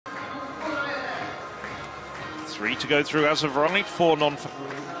3 to go through as of right, 4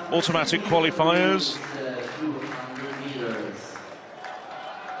 non-automatic qualifiers.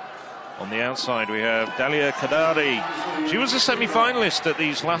 On the outside we have Dalia KADDARI. She was a semi-finalist at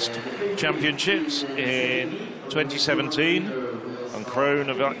these last championships in 2017. And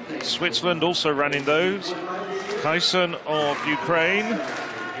KRONE of Switzerland also ran in those. KAYSEN of Ukraine.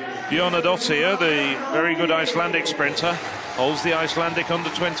 BJARNADÓTTIR, the very good Icelandic sprinter, holds the Icelandic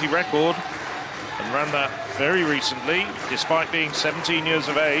under-20 record and ran that very recently, despite being 17 years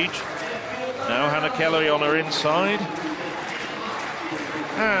of age. Now Hannah Kelly on her inside.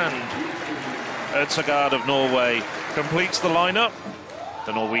 And ERTZGAARD of Norway completes the lineup,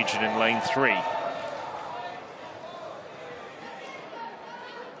 the Norwegian in lane 3.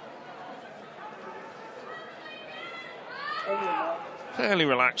 Fairly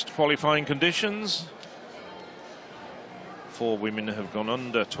relaxed qualifying conditions. 4 women have gone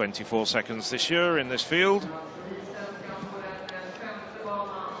under 24 seconds this year in this field.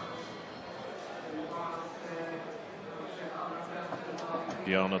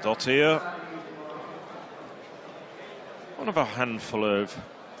 BJARNADÓTTIR, one of a handful of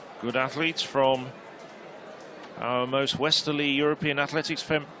good athletes from our most westerly European Athletics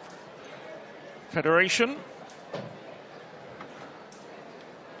Federation.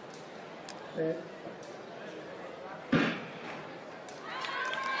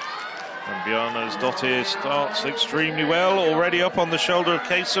 And BJARNADÓTTIR starts extremely well, already up on the shoulder of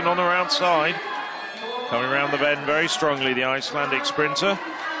KAYSEN on her outside. Coming around the bend very strongly, the Icelandic sprinter.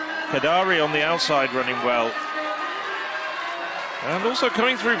 KADDARI on the outside running well. And also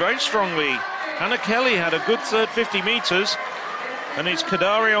coming through very strongly, Hannah Kelly had a good third 50 meters. And it's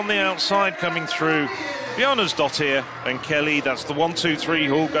KADDARI on the outside coming through. BJARNADÓTTIR and Kelly, that's the 1, 2, 3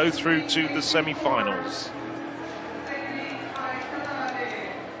 who'll go through to the semi-finals.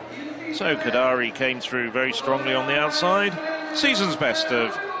 So KADDARI came through very strongly on the outside. Season's best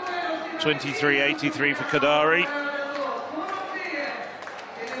of 23.83 for KADDARI.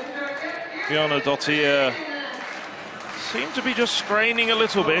 BJARNADÓTTIR seemed to be just straining a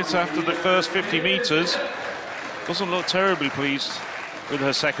little bit after the first 50 meters. Doesn't look terribly pleased with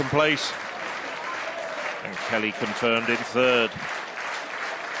her second place. And Kelly confirmed in third.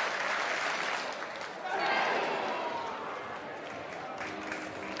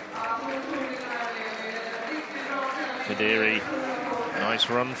 KADDARI, nice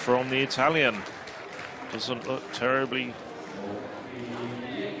run from the Italian. Doesn't look terribly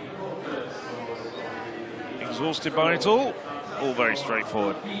exhausted by it all. All very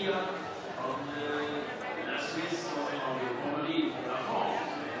straightforward.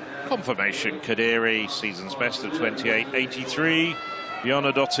 Confirmation, KADDARI, season's best of 28.83.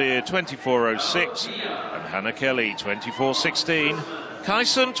 BJARNADÓTTIR 24.06. And Hannah Kelly 24.16.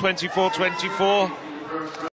 KAYSEN 24.24.